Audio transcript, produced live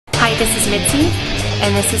this is Mitzi,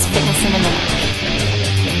 and this is Fitness in a Minute.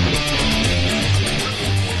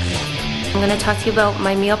 I'm going to talk to you about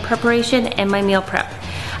my meal preparation and my meal prep.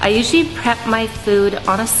 I usually prep my food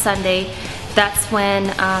on a Sunday. That's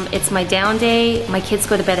when it's my down day. My kids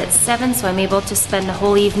go to bed at 7, so I'm able to spend the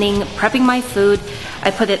whole evening prepping my food. I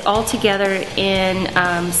put it all together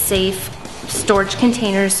in safe storage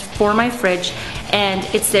containers for my fridge, and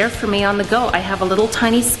it's there for me on the go. I have a little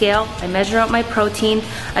tiny scale. I measure out my protein.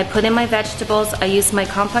 I put in my vegetables. I use my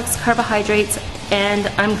complex carbohydrates, and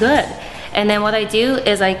I'm good. And then what I do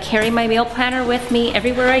is I carry my meal planner with me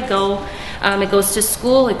everywhere I go. It goes to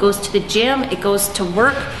school, it goes to the gym, it goes to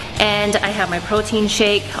work, and I have my protein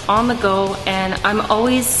shake on the go, and I'm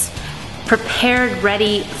always prepared,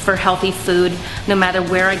 ready for healthy food, no matter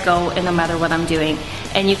where I go and no matter what I'm doing.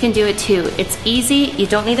 And you can do it too. It's easy. You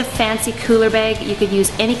don't need a fancy cooler bag. You could use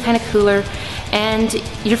any kind of cooler, and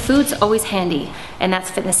your food's always handy. And that's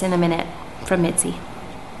Fitness in a Minute from Mitzi.